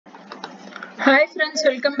Hi friends,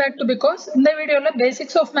 welcome back to Because. In the video la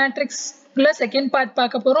basics of matrix la second part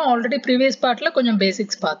paaka porom. Already previous part la konjam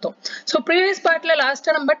basics paathom. So previous part la last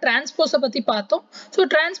number transpose pathi paathom. So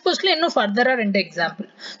transpose la innum further rendu example.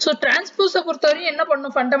 So transpose பொறுத்தவரை என்ன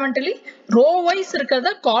பண்ணனும் fundamentally row wise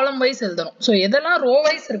இருக்கறத column wise எழுதணும். So எதெல்லாம் row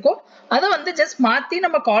wise இருக்கோ அத வந்து just மாத்தி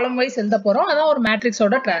நம்ம column wise எழுத போறோம். அதான் ஒரு matrix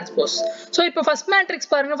ஓட transpose. So இப்போ first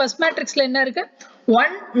matrix பாருங்க. First matrixல என்ன இருக்கு?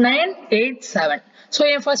 1 9 8 7. So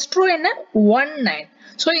என் first row என்ன 1 9.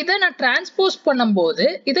 So இதை நான் transpose பண்ணும்போது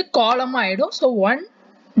இது column ஆயிடும். So 1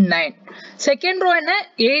 9. Second row என்ன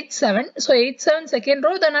 8 7. So 8 7 second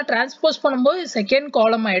row. இதை நான் transpose பண்ணும்போது second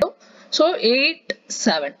column ஆயிடும். So 8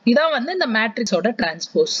 7. இதான் வந்து இந்த matrix ஓட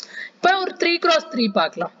transpose. இப்போ ஒரு 3 cross 3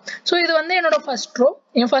 பார்க்கலாம். So இது வந்து என்னோட first row.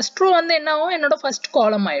 என் first row வந்து என்ன ஆகும்? என்னோட first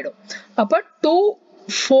column ஆயிடும். அப்ப 2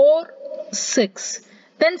 4 6.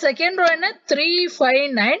 Then second row என்ன 3 5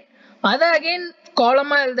 9. அது again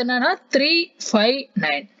column எழுதுனா 3 5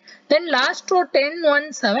 9. Then last row 10 1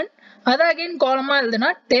 7. அது again column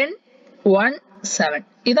எழுதுனா 10 1 7.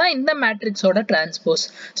 இதான் இந்த matrix ஓட transpose.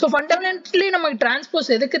 So fundamentally நமக்கு transpose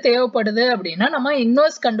எதுக்கு தேவைப்படுது அப்படின்னா நம்ம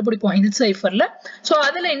inverse கண்டுபிடிப்போம் இந்த cipherல. So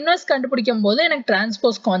அதுல inverse கண்டுபிடிக்கும் போது எனக்கு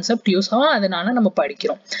transpose concept யூஸ் ஆகும். அதனால நம்ம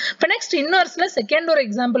படிக்கிறோம். இப்போ next inverseல second ஒரு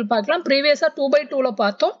example பார்க்கலாம். Previously 2/2 ல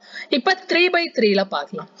பார்த்தோம். இப்போ 3/3 ல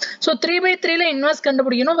பார்க்கலாம். So 3/3 ல inverse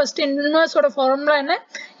கண்டுபிடிக்கணும். First inverse ஓட formula என்ன?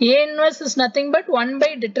 A inverse is nothing but 1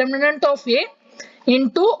 by determinant of A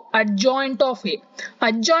into adjoint of A.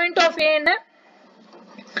 Adjoint of A என்ன?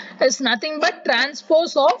 Is nothing but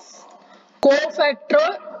transpose of cofactor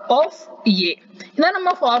of A. இதான்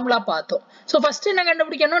நம்ம formula பார்த்தோம். So first என்ன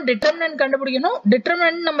கண்டுபிடிக்கணும்? Determinant கண்டுபிடிக்கணும்.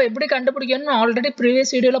 Determinant நம்ம எப்படி கண்டுபிடிக்கணும் already previous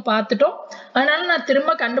videoல பார்த்துட்டோம். அதனால நான்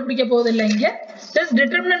திரும்ப கண்டுபிடிக்க போவதில்லை இங்க. Just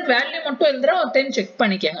determinant value மட்டும் எழுதுறேன். ஒரு டைம் செக்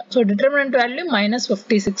பண்ணிக்கங்க. So determinant value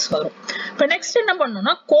 -56 வரும். இப்போ next என்ன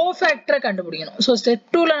பண்ணனும்னா cofactor கண்டுபிடிக்கணும். So step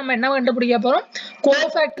 2 ல நம்ம என்ன கண்டுபிடிக்க போறோம்?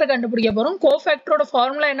 Cofactor கண்டுபிடிக்க போறோம். Cofactor ஓட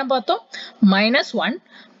formula என்ன பார்த்தோம்? -1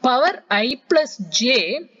 power I plus j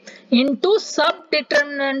into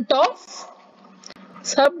subdeterminant of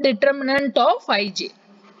ij.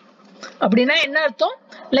 அப்படின்னா என்ன அர்த்தம்?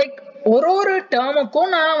 லைக் ஒரு டேர்முக்கும்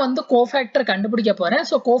நான் வந்து கோஃபேக்டர் கண்டுபிடிக்க போறேன்.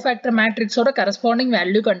 ஸோ கோஃபேக்டர் மேட்ரிக்ஸோட கரஸ்பாண்டிங்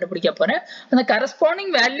வேல்யூ கண்டுபிடிக்க போறேன். அந்த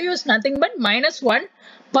corresponding value is nothing but -1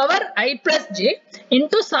 power I plus j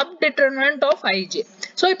into subdeterminant of ij.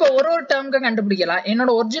 So இப்போ ஒரு டேர்முக்கு கண்டுபிடிக்கலாம்.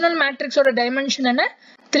 என்னோட ஒரிஜினல் மேட்ரிக்ஸோட டைமென்ஷன் என்ன?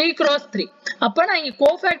 3 cross 3. அப்ப நான் இங்க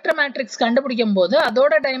கோஃபேக்டர் மேட்ரிக்ஸ் கண்டுபிடிக்கும் போது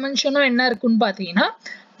அதோட டைமென்ஷனும் என்ன இருக்குன்னு பாத்தீங்கன்னா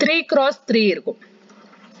 3 cross 3 இருக்கும்.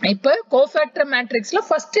 இப்போ கோஃபேக்டர் மேட்ரிக்ஸ்ல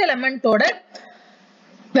ஃபர்ஸ்ட் எலிமெண்டோட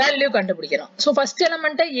வேல்யூ கண்டுபிடிக்கிறோம். ஸோ ஃபர்ஸ்ட்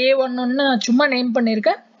எலிமெண்ட்டை A11 சும்மா நேம்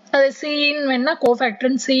பண்ணியிருக்கேன். அது சின்னு வேணா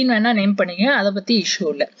கோஃபேக்டர் சின்னு வேணா நேம் பண்ணிக்கங்க. அதை பத்தி இஷ்யூ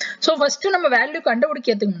இல்லை. ஸோ ஃபர்ஸ்ட் நம்ம வேல்யூ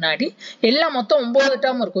கண்டுபிடிக்கிறதுக்கு முன்னாடி எல்லாம் மொத்தம் 9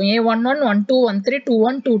 டேர்ம் இருக்கும். A11 12 13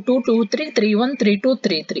 21 22 23 31 32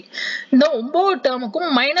 33. இந்த 9 டேர்முக்கும்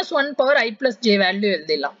 -1 power I plus j value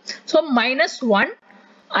எழுதிடலாம். ஸோ -1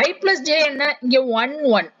 I plus j என்ன? இங்க 1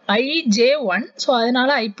 1 I j 1. ஸோ அதனால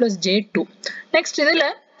I plus j 2. நெக்ஸ்ட் இதுல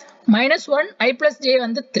 -1 I plus j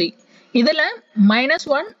வந்து 3. இதுல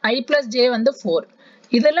 -1 I plus j வந்து 4.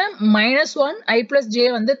 இதுல -1 I plus j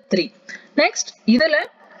வந்து 3. நெக்ஸ்ட் இதுல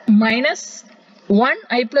 -1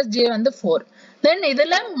 I plus j வந்து 4. தென்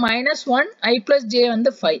இதுல -1 I plus j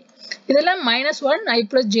வந்து 5. இதுல -1 I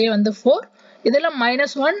plus j வந்து 4. இதுல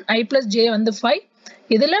 -1 I plus j வந்து 5.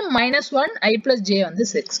 இதுல -1 I plus j வந்து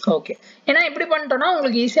 6. ஓகே. ஏன்னா இப்படி பண்ணிட்டோம்னா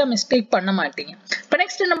உங்களுக்கு ஈஸியா மிஸ்டேக் பண்ண மாட்டீங்க. இப்போ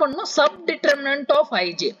நெக்ஸ்ட் என்ன பண்ணணும்? subdeterminant of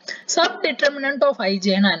ij. subdeterminant of ij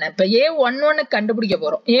னா என்ன? இப்போ A11 கண்டுபிடிக்க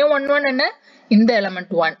போறோம். A11 என்ன? இந்த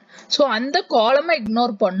எலிமெண்ட் 1. ஸோ அந்த காலமை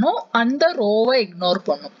இக்னோர் பண்ணும், அந்த ரோவை இக்னோர்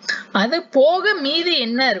பண்ணும். அது போக மீதி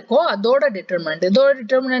என்ன இருக்கோ அதோட டிட்டர்மினன்ட். இதோட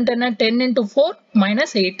டிட்டர்மினன்ட் என்ன? 10 into 4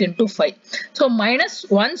 -8 into 5. So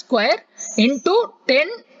 -1 square into 10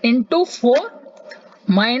 into 4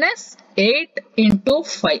 -8 into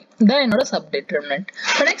 5. இதான் என்னோட subdeterminant.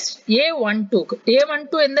 Next A12.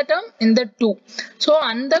 A12 எந்த டேர்ம்? இந்த 2. ஸோ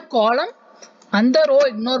அந்த காலம் அந்த ரோ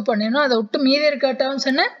இக்னோர் பண்ணிடணும். அதை விட்டு மீதி இருக்க டேர்ம்ஸ்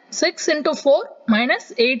என்ன? 6 into 4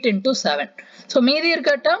 -8 into 7. ஸோ மீதி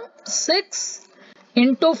இருக்க டேர்ம் 6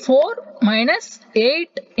 into 4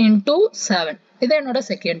 -8 into 7. இது என்னோட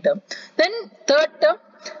second term. Then third term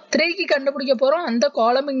 3க்கு கண்டுபிடிக்க போறோம். அந்த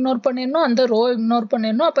காலம் இக்னோர் பண்ணிடணும், அந்த ரோ இக்னோர்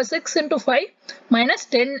பண்ணிடணும். அப்ப 6 into 5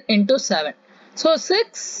 -10 into 7. So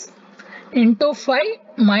 6 into 5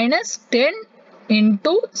 -10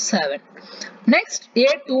 into 7. Next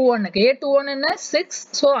A21. A21 என்ன? 6.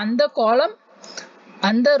 ஸோ அந்த காலம்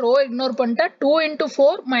அந்த ரோ இக்னோர் பண்ணிட்டா 2 into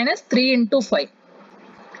 4 -3 into 5.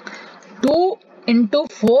 2 into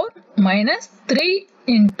 4 -3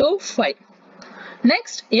 into 5.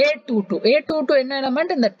 Next A22. A22 என்ன element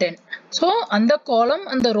இந்த 10. So அந்த column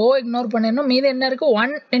அந்த row ignore பண்ணிடணும். மீதி என்ன இருக்கு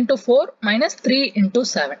 1 into 4 minus 3 into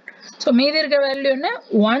 7. So மீதி இருக்க value என்ன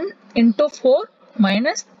 1 into 4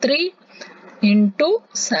 minus 3 into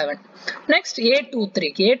 7. Next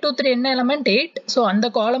A23. A23 என்ன element 8. So அந்த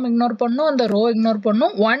column ignore பண்ணணும் அந்த row ignore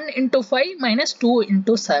பண்ணணும் 1 into 5 minus 2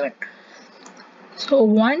 into 7. So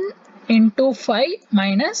 1 into 5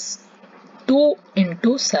 minus 2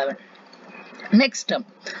 into 7. Next term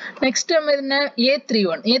is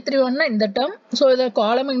A31. A31 na இந்த term. So the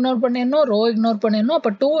column ignore பண்ணிடணும் row ignore பண்ணிடணும்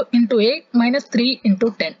அப்ப 2 into 8 minus 3 into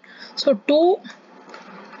 10. So 2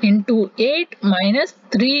 into 8 minus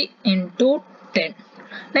 3 into 10.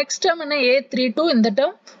 Next term என்ன A32 இந்த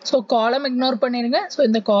term. So column ignore பண்ணிருங்க. So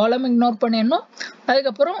இந்த column ignore பண்ணிடணும்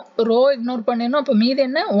அதுக்கப்புறம் row ignore பண்ணிடணும் அப்ப மீதி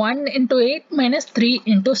என்ன 1 into 8 minus 3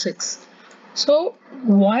 into 6. So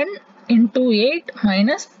 1 into 8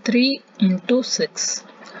 minus 3 into 6.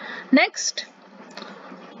 Next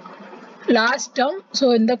last term. So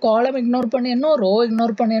in the column ignore பண்ணிடணும் row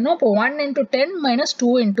ignore பண்ணிடணும் அப்போ 1 into 10 minus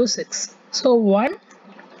 2 into 6. So 1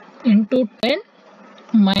 into 10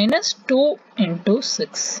 minus 2 into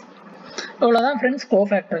 6. அவ்வளவுதான் friends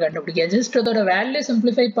cofactor கண்டுபிடிக்க. Just அதோட வேல்யூ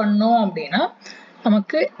simplify பண்ணோம் அப்படின்னா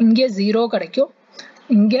நமக்கு இங்கே 0 கிடைக்கும்,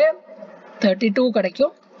 இங்கே 32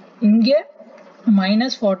 கிடைக்கும், இங்கே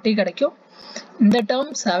minus 40 கிடைக்கும், இந்த term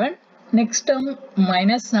 7, next term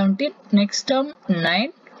minus 17, next term 9,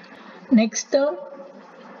 next term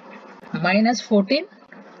minus 14,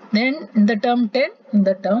 then இந்த term 10,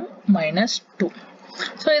 இந்த term minus 2.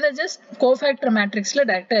 So இதை just cofactor matrixல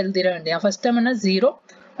direct எழுதிட வேண்டிய. first term என்ன 0,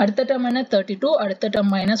 அடுத்த term என்ன 32, அடுத்த term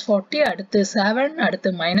minus 40, அடுத்து 7,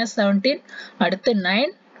 அடுத்து minus 17, அடுத்து 9,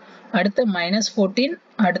 அடுத்து minus 14,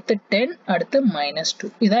 அடுத்து 10, அடுத்து minus 2.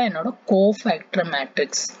 இதான் என்னோட cofactor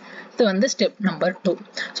matrix. இது வந்து step number 2.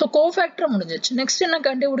 So cofactor முடிஞ்சிச்சு. Next என்ன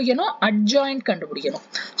கண்டுபிடிக்கணும்? Adjoint கண்டுபிடிக்கணும்.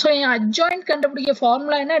 So in adjoint கண்டுபிடிக்க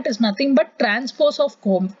formula என்ன? It is nothing but transpose of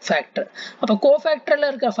cofactor. அப்ப cofactorல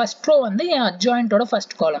இருக்க first row வந்து என் adjoint ஓட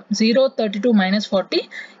first column. 0, 32 minus 40.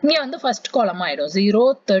 இங்க வந்து first column ஆயிடும். 0,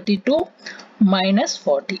 32 minus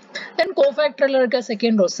 40. Then cofactorல இருக்க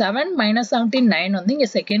second row 7 minus 17 9 வந்து இங்க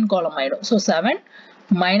second column ஆயிடும். So 7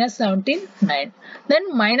 minus 17 9. Then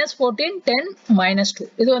minus 14 10 minus 2.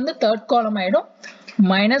 இது வந்து third column ஆயிடும்.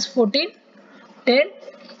 minus 14 10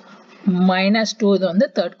 minus 2 இது வந்து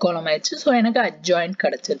third column ஆயிடுச்சு. So எனக்கு adjoint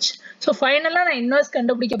கிடைச்சிருச்சு. So finally நான் inverse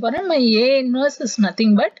கண்டுபிடிக்க போறேன். My A inverse is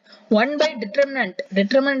nothing but 1 by determinant.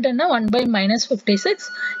 Determinant என்ன 1 by minus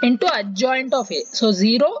 56 into adjoint of A. So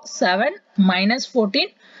 0 7 minus 14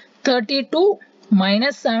 32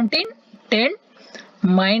 minus 17 10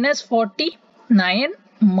 minus 40 9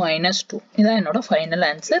 minus 2. இதான் என்னோட final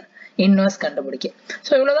answer inverse கண்டுபிடிக்க.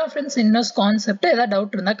 So இவ்வளவுதான் friends inverse concept. ஏதாவது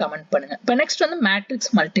டவுட் இருந்தா கமெண்ட் பண்ணுங்க. இப்போ நெக்ஸ்ட் வந்து matrix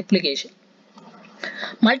multiplication.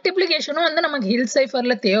 மல்டிப்ளிகேஷனும் வந்து நமக்கு ஹில்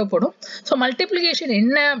சைஃபர்ல தேவைப்படும். ஸோ மல்டிப்ளிகேஷன்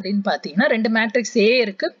என்ன அப்படின்னு பார்த்தீங்கன்னா ரெண்டு மேட்ரிக்ஸ் ஏ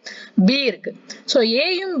இருக்கு பி இருக்கு. ஸோ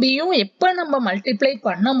ஏயும் பியும் எப்போ நம்ம மல்டிப்ளை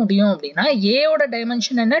பண்ண முடியும் அப்படின்னா ஏயோட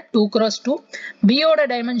டைமென்ஷன் என்ன 2x2, பியோட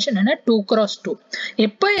டைமென்ஷன் என்ன 2x2.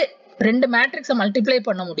 எப்போ ரெண்டு மேட்ரிக்ஸை மல்டிப்ளை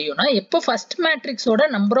பண்ண முடியும்னா எப்போ first மேட்ரிக்ஸோட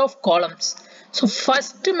number of columns, so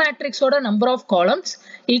first மேட்ரிக்ஸோட number of columns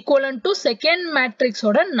equivalent to second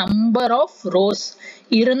மேட்ரிக்ஸோட number of rose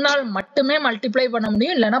இருந்தால் மட்டுமே மல்டிப்ளை பண்ண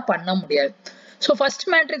முடியும், இல்லைன்னா பண்ண முடியாது. So first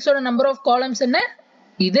மேட்ரிக்ஸோட number of columns என்ன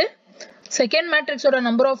இது, செகண்ட் மேட்ரிக்ஸோட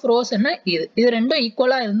நம்பர் ஆஃப் ரோஸ் என்ன இது, இது ரெண்டும்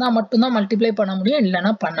ஈக்குவலா இருந்தா மட்டும்தான் மல்டிப்ளை பண்ண முடியும்,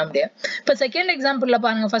 இல்லைன்னா பண்ண முடியாது. இப்போ செகண்ட் எக்ஸாம்பிள்ல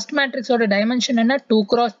பாருங்க, ஃபர்ஸ்ட் மேட்ரிக்ஸோட டைமென்ஷன் என்ன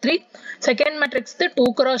 2x3, செகண்ட் மேட்ரிக்ஸ்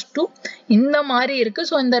 2x2 இந்த மாதிரி இருக்கு.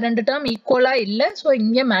 ஸோ இந்த ரெண்டு டேர்ம் ஈக்குவலா இல்லை, ஸோ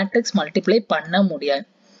இங்க மேட்ரிக்ஸ் மல்டிப்ளை பண்ண முடியாது.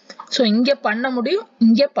 ஸோ இங்க பண்ண முடியும்,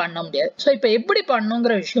 இங்க பண்ண முடியாது. ஸோ இப்போ எப்படி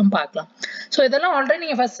பண்ணுங்கிற விஷயம் பார்க்கலாம். ஸோ இதெல்லாம் ஆல்ரெடி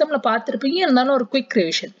நீங்க ஃபர்ஸ்ட் செம்ல பார்த்துருப்பீங்க, இருந்தாலும் ஒரு குவிக்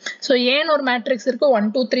ரிவிஷன். ஸோ ஏன்னு ஒரு மேட்ரிக்ஸ் இருக்கு 1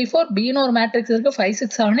 2 3 4, பின்னு ஒரு மேட்ரிக்ஸ் இருக்கு 5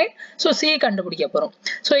 6 7 8. ஸோ சி கண்டுபிடிக்க போறோம்.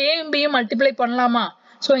 ஸோ ஏயும் பியும் மல்டிப்ளை பண்ணலாமா?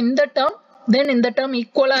 ஸோ இந்த டேர்ம் தென் இந்த டேர்ம்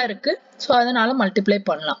ஈக்குவலா இருக்கு, ஸோ அதனால மல்டிப்ளை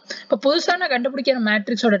பண்ணலாம். இப்போ புதுசா நான் கண்டுபிடிக்கிற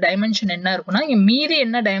மேட்ரிக்ஸோட டைமென்ஷன் என்ன இருக்குன்னா, இங்க மீதி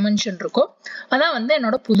என்ன டைமென்ஷன் இருக்கோ அதான் வந்து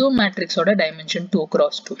என்னோட புது மேட்ரிக்ஸோட டைமென்ஷன்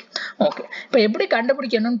 2x2. ஓகே, இப்போ எப்படி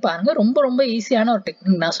கண்டுபிடிக்கணும்னு பாருங்க. ரொம்ப ரொம்ப ஈஸியான ஒரு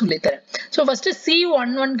டெக்னிக் நான் சொல்லித்தரேன். ஸோ ஃபர்ஸ்ட்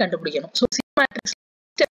C11 கண்டுபிடிக்கணும். ஸோ சி மேட்ரிக்ஸ்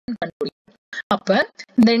கண்டுபிடிக்கணும். அப்ப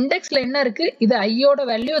இந்த இண்டெக்ஸ்ல என்ன இருக்கு, இது ஐயோட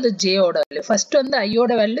வேல்யூ, இது ஜேயோட வேல்யூ. ஃபர்ஸ்ட் வந்து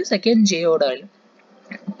ஐயோட வேல்யூ, செகண்ட் ஜேயோட வேல்யூ.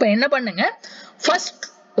 இப்போ என்ன பண்ணுங்க, ஃபர்ஸ்ட்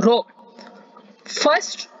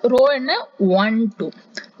ரோ என்ன 1 2,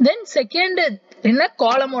 தென் செகண்ட் என்ன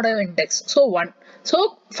காலமோட index, so 1. So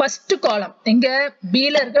first column இங்க B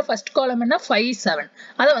ல இருக்க first column என்ன 5 7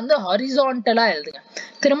 அத வந்து ஹாரிசான்டலா எழுதுங்க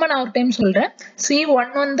திரும்ப நான் ஒரு டைம் சொல்றேன் C1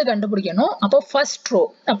 வந்து கண்டுபிடிக்கணும் அப்போ first row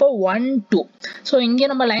அப்போ 1 2 சோ இங்க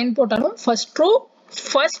நம்ம லைன் போட்டாலும் first row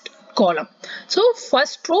first column so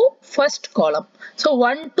first row first column so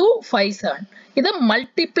 1 2 5 7 இத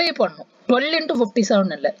மல்டிப்ளை பண்ணனும் 12 into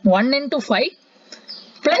 57 இல்ல 1 into 5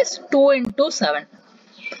 plus 2 into 7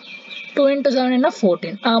 2 into 7 என்ன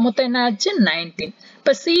 14 மொத்தம் என்ன ஆச்சு 19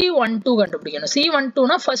 இப்ப C12 கண்டுபிடிக்கணும் C12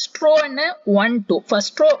 னா first row என்ன 1 2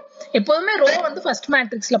 first row எப்பவுமே row வந்து first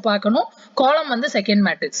matrixல பார்க்கணும் column வந்து second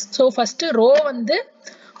matrix so first row வந்து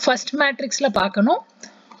first matrixல பார்க்கணும்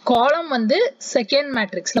column வந்து second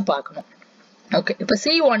matrixல பார்க்கணும் okay இப்ப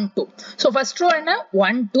C12 so first row என்ன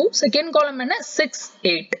 1 2 second column என்ன 6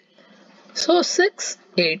 8 so 6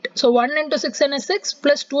 8 so 1 into 6 and 6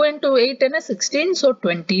 plus 2 into 8 and 16 so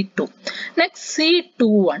 22 next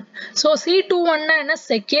C21 so C21 and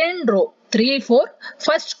second row 3 4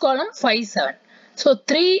 first column 5 7 so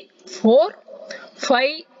 3 4 5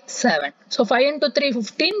 7 so 5 into 3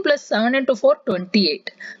 15 plus 7 into 4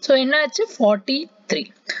 28 so ennachu 43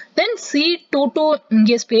 then C22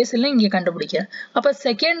 inge space illa inge kandupidikken appo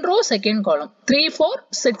second row second column 3 4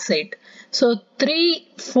 6 8 so 3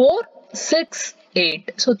 4 6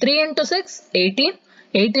 8 so 3 into 6 18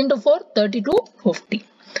 8 into 4 32 50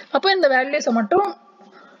 அப்ப இந்த values மட்டும்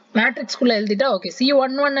matrix குள்ள எழுதிட்டா okay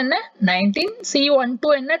C11 என்ன 19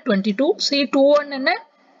 C12 என்ன 22 C21 என்ன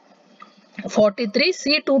 43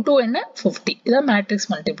 C22 என்ன 50 இதான் matrix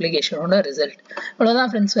மல்டிப்ளிகேஷனோட result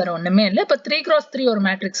அவ்வளவுதான் फ्रेंड्स வேற ஒண்ணுமே இல்ல இப்ப 3x3 ஒரு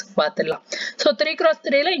மேட்ரிக்ஸ் பார்த்துடலாம் சோ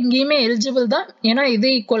 3x3 ல இங்கேயுமே எலிஜிபிள் தான் ஏனா இது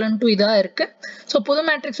ஈக்குவலன்ட் டு இதா இருக்கு சோ புது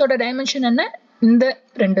மேட்ரிக்ஸோட டைமென்ஷன் என்ன இந்த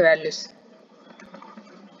ரெண்டு வேல்யூஸ்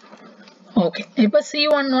ஓகே இப்போ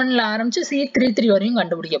C11 ல ஆரம்பிச்சு C33 வரையும்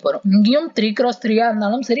கண்டுபிடிக்க போறோம் இங்கேயும் 3x3 ஆ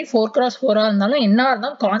இருந்தாலும் சரி 4x4 ஆ இருந்தாலும் என்ன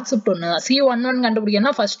இருந்தாலும் கான்செப்ட் ஒண்ணுதான் C11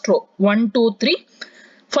 கண்டுபிடிக்கனா first row 1 2 3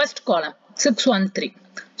 first column 6 1 3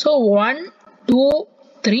 so 1 2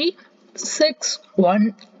 3 6 1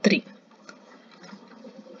 3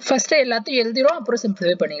 first எல்லாத்தையும் எழுதிரோம் அப்புறம்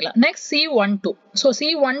சிம்பிளிஃபை பண்ணிக்கலாம் நெக்ஸ்ட் C12 so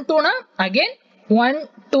C12 னா again 1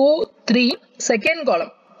 2 3 second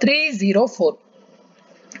column 304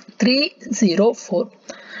 304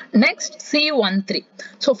 next C13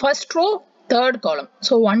 so first row third column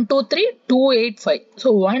so 1 2 3 285 so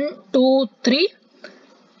 1 2 3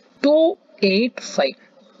 285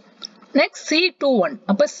 next C21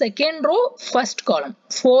 upper second row first column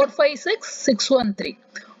 4 5 6 613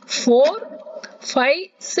 4 5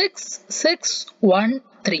 6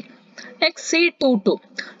 613 next C22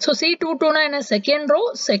 so C22 na in a second row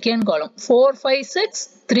second column 4 5 6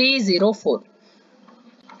 304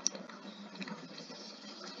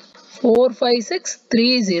 4 5 6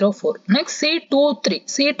 304 next C23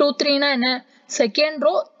 C23 na in a second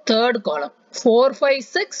row third column 4 5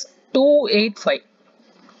 6 285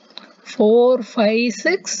 4 5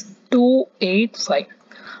 6 285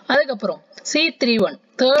 adukaprom C31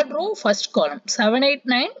 third row first column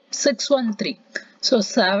 789 613 so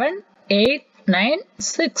 7 8 9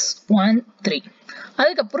 613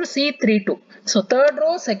 adukaprom C32 so third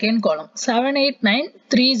row second column 789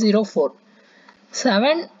 304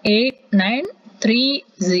 789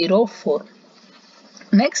 304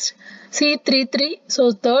 next C33 so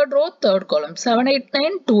third row third column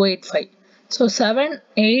 789 285 so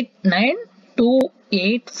 789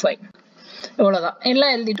 285 இவ்வளவுதான்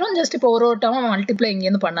எல்லாம் எழுதிட்டோம் just இப்போ ஒரு term multiply இங்க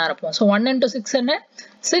இருந்து பண்ண ஆரம்பிப்போம் so 1 into 6 என்ன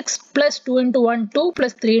 6 plus 2 into 1 2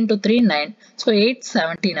 plus 3 into 3 9 so 8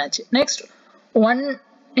 17 ஆச்சு next 1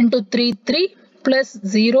 into 3 3 plus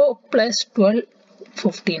 0 plus 12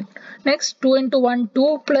 15 next 2 into 1 2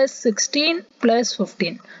 plus 16 plus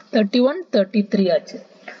 15 31 33 ஆச்சு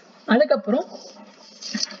அதுக்கப்புறம்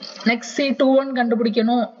next C21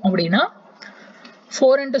 கண்டுபிடிக்கணும் அப்படினா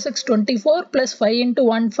 4 into 6 24 plus 5 into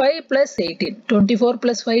 1 5 plus 18 24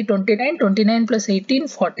 plus 5 29 29 plus 18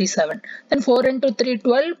 47 then 4 into 3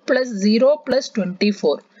 12 plus 0 plus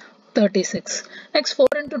 24 36 next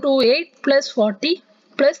 4 into 2 8 plus 40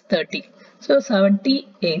 plus 30 so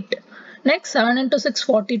 78 next 7 into 6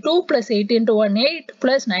 42 plus 8 into 1 8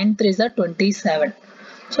 plus 9 3 is 27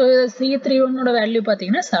 so C31 oda value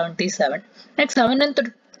pathina 77 next 7 into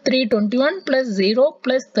 3 21 plus 0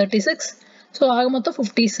 plus 36 so ஆக மொத்தம்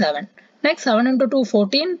 57 next 7 into 2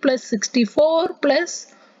 14 plus 64 plus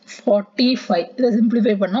 45 இத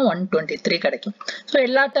simplify பண்ணா 123 கிடைக்கும் so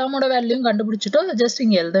எல்லா டேர்மோட வேல்யூவும் கண்டுபிடிச்சிட்டோம் just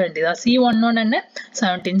இங்க எழுத வேண்டியதா C11 என்ன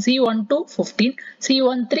 17 C12 15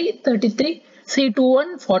 C13 33 C21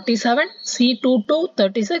 47, C22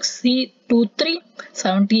 36, C23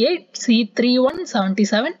 78, C31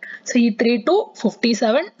 77, C32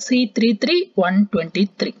 57, C33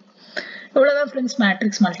 123. இவ்வளவுதான் ஃப்ரெண்ட்ஸ்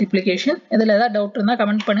மேட்ரிக்ஸ் மல்டிப்ளிகேஷன். இதில் ஏதாவது டவுட் இருந்தால்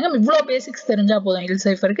கமெண்ட் பண்ணுங்க. இவ்வளோ பேசிக்ஸ் தெரிஞ்சா போதும் ஹில்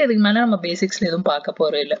சைஃபருக்கு. இதுக்கு மேலே நம்ம பேசிக்ஸ்ல எதுவும் பார்க்க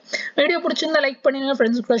போறோம் இல்லை. வீடியோ பிடிச்சிருந்தா லைக் பண்ணுங்க,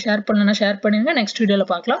 ஃப்ரெண்ட்ஸ் கூட ஷேர் பண்ணலன்னா ஷேர் பண்ணுங்க. நெக்ஸ்ட்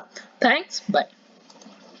வீடியோவில் பார்க்கலாம். Thanks, by.